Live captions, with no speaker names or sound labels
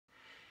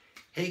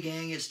Hey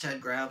gang, it's Ted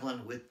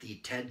Gravlin with the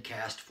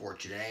TEDcast for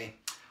today.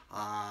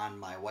 On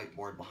my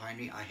whiteboard behind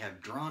me, I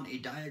have drawn a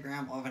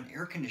diagram of an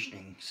air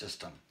conditioning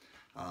system.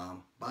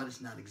 But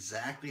it's not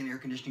exactly an air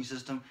conditioning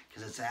system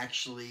because it's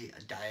actually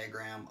a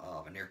diagram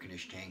of an air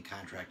conditioning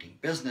contracting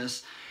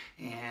business,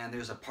 and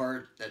there's a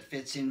part that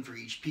fits in for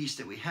each piece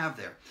that we have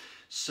there.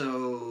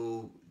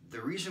 So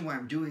the reason why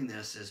I'm doing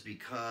this is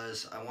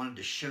because I wanted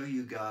to show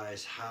you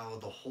guys how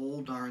the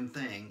whole darn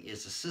thing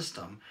is a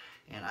system.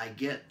 And I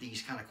get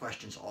these kind of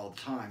questions all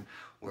the time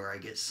where I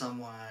get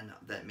someone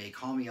that may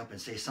call me up and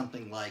say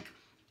something like,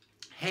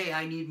 hey,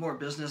 I need more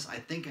business, I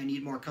think I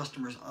need more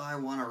customers, I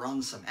want to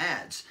run some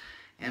ads.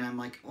 And I'm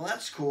like, well,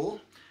 that's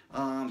cool.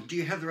 Do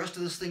you have the rest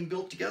of this thing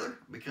built together?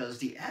 Because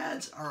the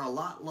ads are a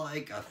lot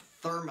like a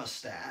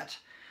thermostat.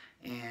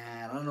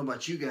 And I don't know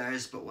about you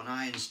guys, but when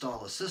I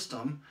install a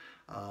system,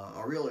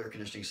 a real air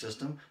conditioning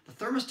system, the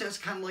thermostat's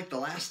kind of like the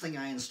last thing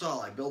I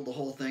install. I build the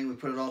whole thing, we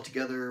put it all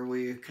together,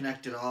 we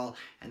connect it all,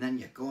 and then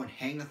you go and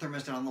hang the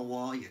thermostat on the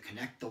wall, you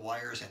connect the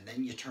wires, and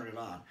then you turn it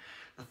on.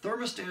 The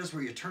thermostat is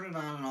where you turn it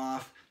on and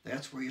off.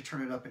 That's where you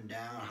turn it up and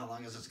down, how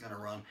long is it going to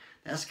run.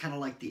 That's kind of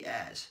like the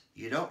ads.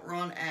 You don't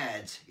run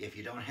ads if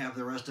you don't have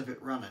the rest of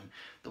it running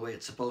the way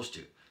it's supposed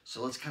to.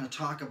 So let's kind of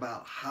talk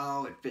about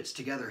how it fits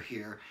together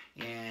here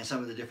and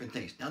some of the different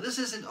things. Now this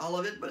isn't all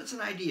of it, but it's an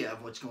idea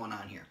of what's going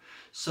on here.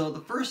 So the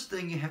first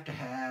thing you have to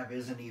have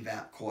is an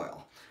HVAC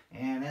coil.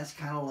 And that's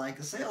kind of like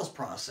a sales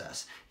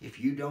process. If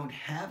you don't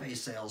have a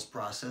sales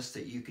process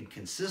that you can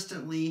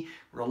consistently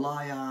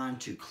rely on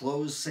to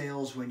close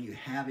sales when you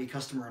have a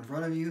customer in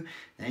front of you,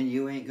 then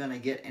you ain't going to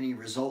get any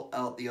result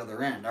out the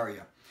other end, are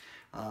you?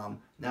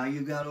 Now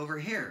you've got over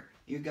here,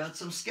 you've got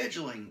some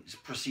scheduling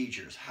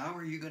procedures. How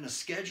are you going to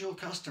schedule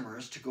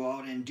customers to go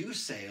out and do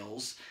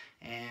sales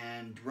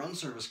and run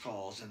service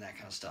calls and that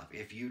kind of stuff?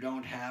 If you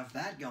don't have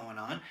that going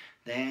on,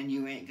 then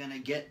you ain't going to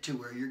get to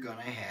where you're going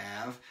to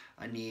have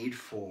a need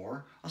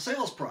for a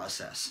sales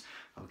process.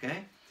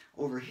 Okay?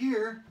 Over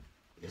here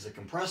is a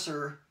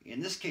compressor.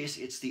 In this case,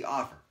 it's the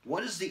offer.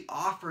 What is the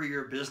offer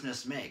your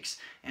business makes?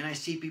 And I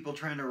see people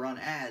trying to run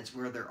ads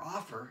where their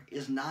offer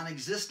is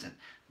non-existent.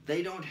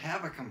 They don't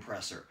have a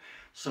compressor.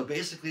 So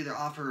basically their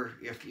offer,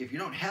 if you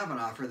don't have an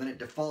offer, then it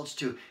defaults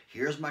to,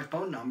 here's my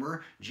phone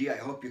number, gee, I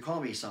hope you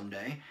call me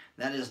someday.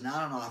 That is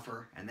not an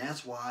offer, and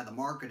that's why the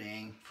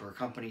marketing for a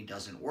company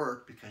doesn't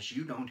work, because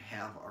you don't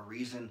have a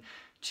reason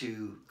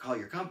to call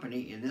your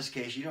company. In this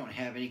case, you don't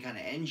have any kind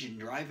of engine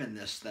driving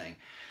this thing.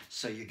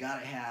 So you got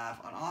to have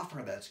an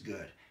offer that's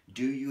good.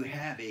 Do you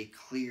have a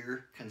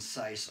clear,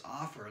 concise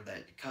offer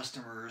that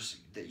customers,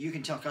 that you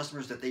can tell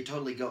customers that they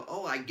totally go,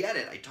 oh, I get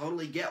it. I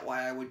totally get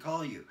why I would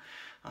call you.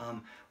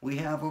 We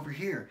have over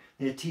here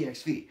the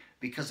TXV,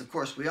 because of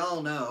course we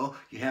all know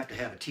you have to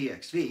have a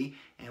TXV,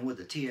 and what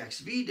the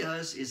TXV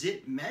does is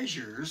it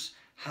measures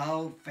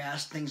how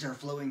fast things are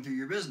flowing through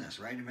your business,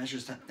 right? It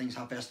measures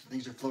how fast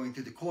things are flowing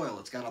through the coil.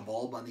 It's got a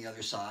bulb on the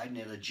other side and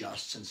it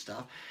adjusts and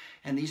stuff.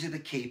 And these are the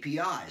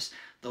KPIs.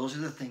 Those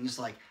are the things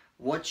like,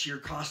 what's your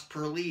cost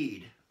per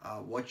lead?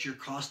 What's your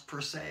cost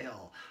per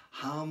sale?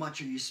 How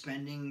much are you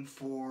spending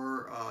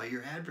for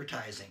your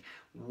advertising?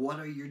 What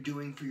are you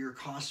doing for your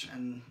costs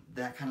and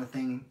that kind of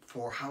thing?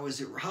 For how's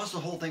the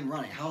whole thing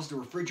running? How's the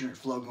refrigerant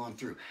flow going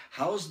through?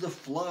 How's the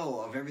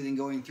flow of everything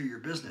going through your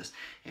business?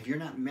 If you're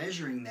not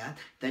measuring that,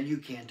 then you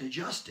can't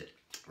adjust it,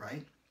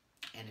 right?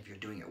 And if you're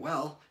doing it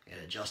well,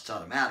 it adjusts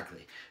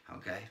automatically,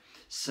 okay?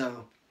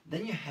 So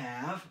then you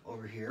have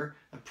over here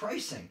the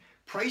pricing.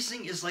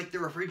 Pricing is like the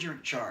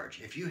refrigerant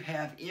charge. If you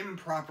have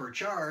improper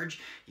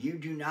charge, you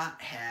do not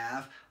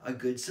have a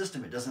good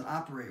system. It doesn't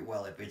operate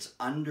well. If it's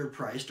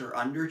underpriced or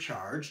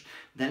undercharged,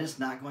 then it's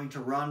not going to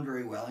run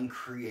very well and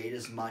create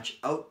as much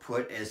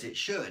output as it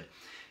should.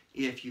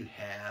 If you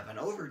have an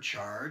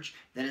overcharge,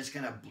 then it's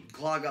going to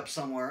clog up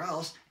somewhere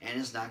else and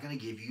it's not going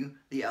to give you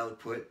the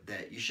output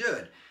that you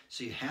should.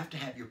 So you have to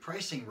have your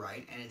pricing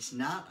right, and it's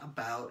not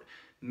about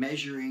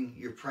measuring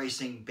your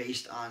pricing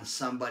based on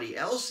somebody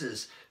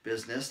else's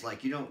business.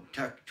 Like, you don't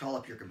call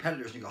up your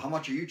competitors and you go, how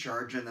much are you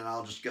charging? And then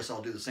I'll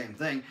do the same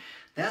thing.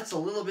 That's a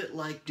little bit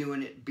like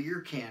doing it beer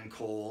can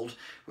cold,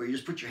 where you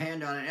just put your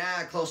hand on it,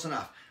 close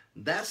enough.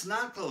 That's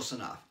not close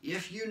enough.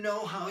 If you know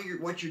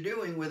what you're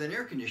doing with an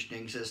air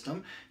conditioning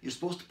system, you're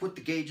supposed to put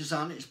the gauges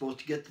on it, you're supposed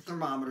to get the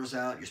thermometers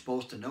out, you're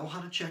supposed to know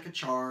how to check a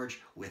charge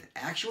with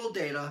actual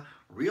data,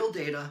 real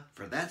data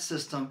for that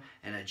system,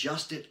 and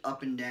adjust it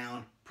up and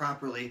down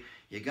properly.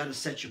 You got to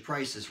set your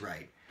prices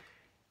right.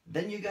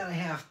 Then you got to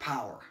have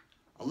power,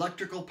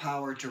 electrical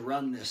power to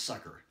run this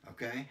sucker,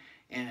 okay?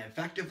 And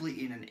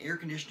effectively in an air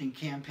conditioning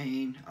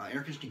campaign,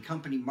 air conditioning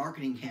company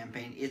marketing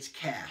campaign, it's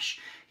cash.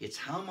 It's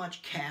how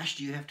much cash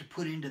do you have to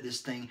put into this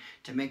thing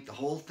to make the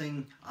whole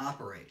thing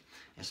operate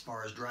as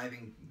far as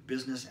driving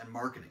business and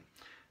marketing.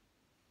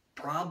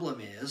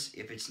 Problem is,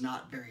 if it's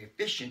not very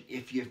efficient,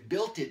 if you've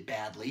built it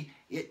badly,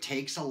 it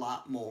takes a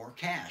lot more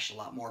cash, a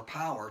lot more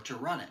power to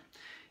run it.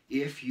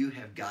 if you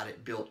have got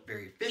it built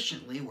very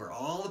efficiently where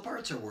all the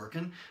parts are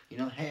working, you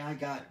know, hey, I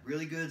got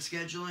really good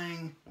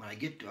scheduling. When I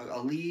get a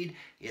lead,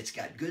 it's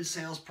got good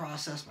sales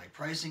process. My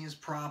pricing is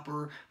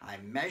proper.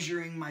 I'm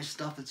measuring my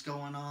stuff that's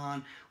going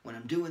on. When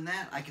I'm doing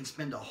that, I can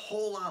spend a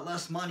whole lot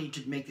less money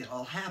to make it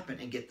all happen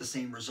and get the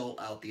same result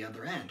out the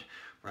other end,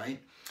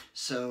 right?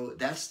 So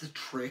that's the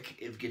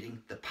trick of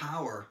getting the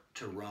power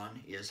to run,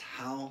 is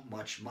how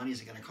much money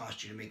is it going to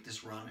cost you to make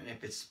this run, and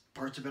if it's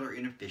parts of it are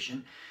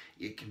inefficient,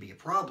 it can be a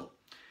problem.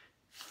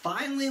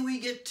 Finally, we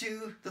get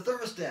to the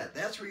thermostat.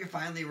 That's where you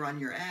finally run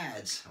your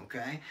ads,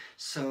 okay?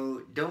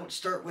 So don't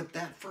start with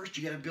that first.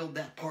 You got to build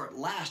that part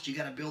last. You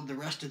got to build the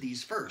rest of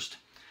these first.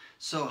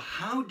 So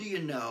how do you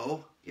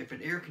know if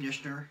an air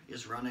conditioner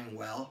is running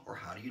well, or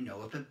how do you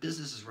know if a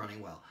business is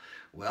running well?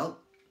 Well,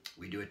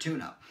 we do a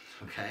tune-up,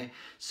 okay?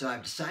 So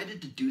I've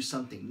decided to do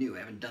something new. I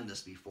haven't done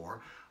this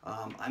before.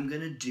 I'm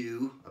going to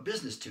do a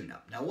business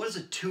tune-up. Now, what does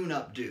a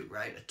tune-up do,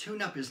 right? A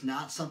tune-up is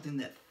not something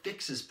that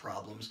fixes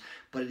problems,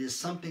 but it is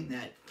something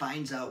that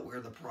finds out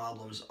where the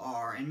problems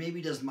are and maybe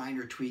does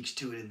minor tweaks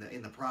to it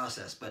in the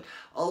process. But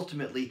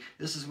ultimately,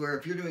 this is where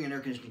if you're doing an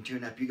air conditioning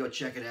tune-up, you go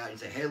check it out and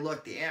say, hey,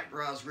 look, the amp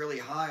draw is really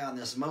high on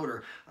this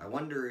motor. I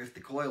wonder if the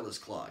coil is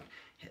clogged.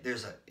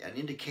 There's an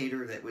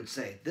indicator that would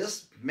say,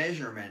 this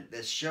measurement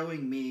that's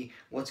showing me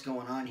what's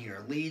going on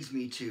here leads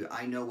me to,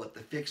 I know what the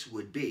fix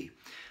would be.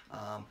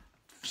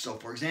 So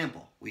for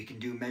example, we can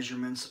do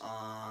measurements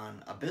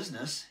on a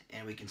business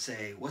and we can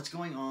say, what's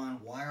going on?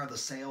 Why are the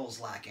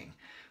sales lacking?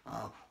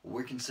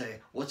 We can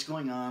say, what's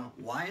going on?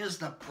 Why is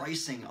the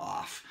pricing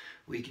off?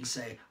 We can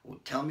say,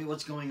 well, tell me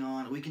what's going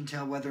on. We can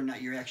tell whether or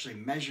not you're actually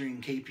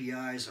measuring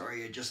KPIs or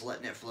you're just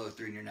letting it flow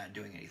through and you're not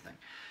doing anything.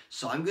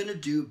 So I'm going to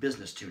do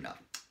business tune-up.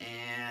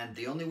 And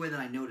the only way that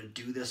I know to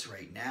do this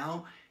right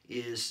now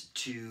is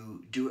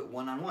to do it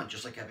one-on-one,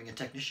 just like having a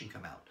technician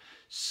come out.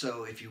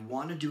 So if you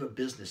want to do a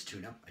business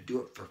tune-up, I do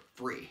it for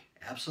free,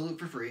 absolute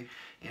for free.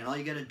 And all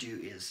you got to do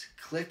is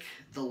click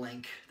the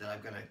link that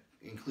I'm going to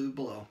include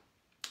below.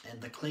 And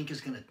the link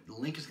is going to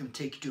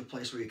take you to a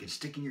place where you can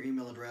stick in your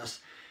email address.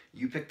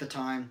 You pick the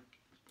time.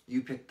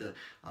 You pick the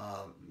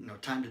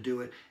time to do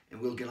it, and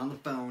we'll get on the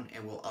phone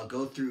and I'll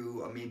go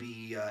through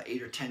maybe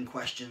 8 or 10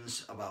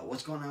 questions about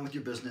what's going on with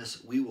your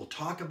business. We will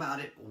talk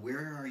about it.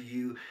 Where are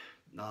you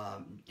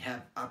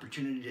have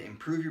opportunity to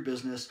improve your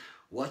business?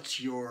 What's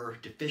your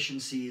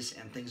deficiencies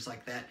and things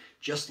like that,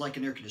 just like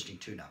an air conditioning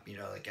tune-up, you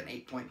know, like an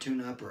 8-point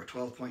tune-up or a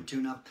 12-point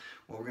tune-up.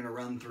 Well, we're going to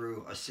run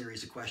through a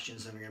series of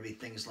questions, and they're going to be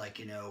things like,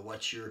 you know,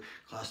 what's your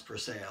cost per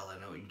sale,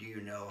 and do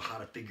you know how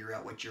to figure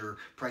out what your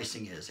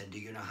pricing is, and do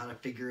you know how to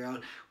figure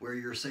out where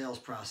your sales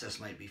process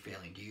might be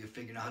failing? Do you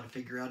know how to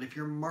figure out if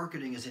your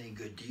marketing is any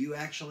good? Do you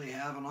actually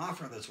have an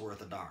offer that's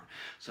worth a darn?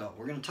 So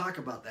we're going to talk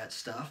about that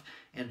stuff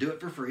and do it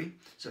for free.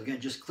 So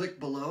again, just click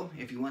below.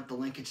 If you want the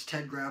link, it's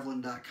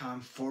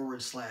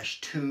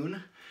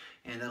tedgravelin.com/tune,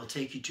 and that'll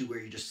take you to where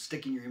you just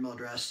stick in your email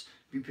address,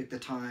 you pick the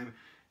time,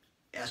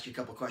 ask you a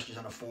couple questions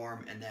on a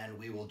form, and then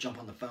we will jump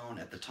on the phone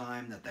at the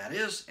time that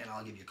is, and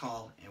I'll give you a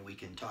call, and we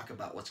can talk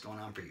about what's going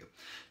on for you.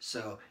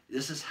 So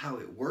this is how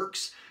it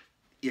works.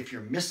 If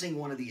you're missing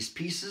one of these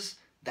pieces,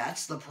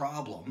 that's the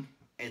problem.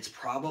 It's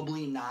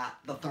probably not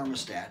the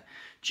thermostat.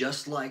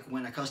 Just like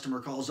when a customer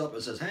calls up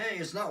and says, hey,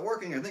 it's not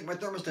working, I think my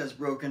thermostat's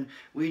broken,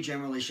 we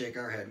generally shake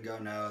our head and go,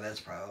 no,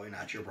 that's probably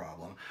not your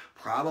problem.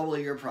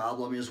 Probably your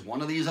problem is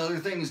one of these other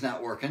things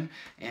not working,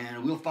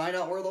 and we'll find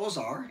out where those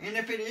are. And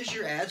if it is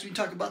your ads, we can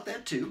talk about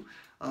that too.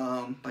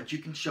 But you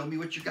can show me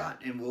what you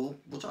got, and we'll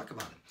talk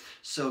about it.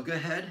 So go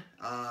ahead,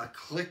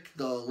 click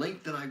the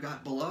link that I've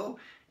got below,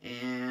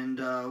 and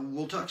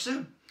we'll talk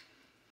soon.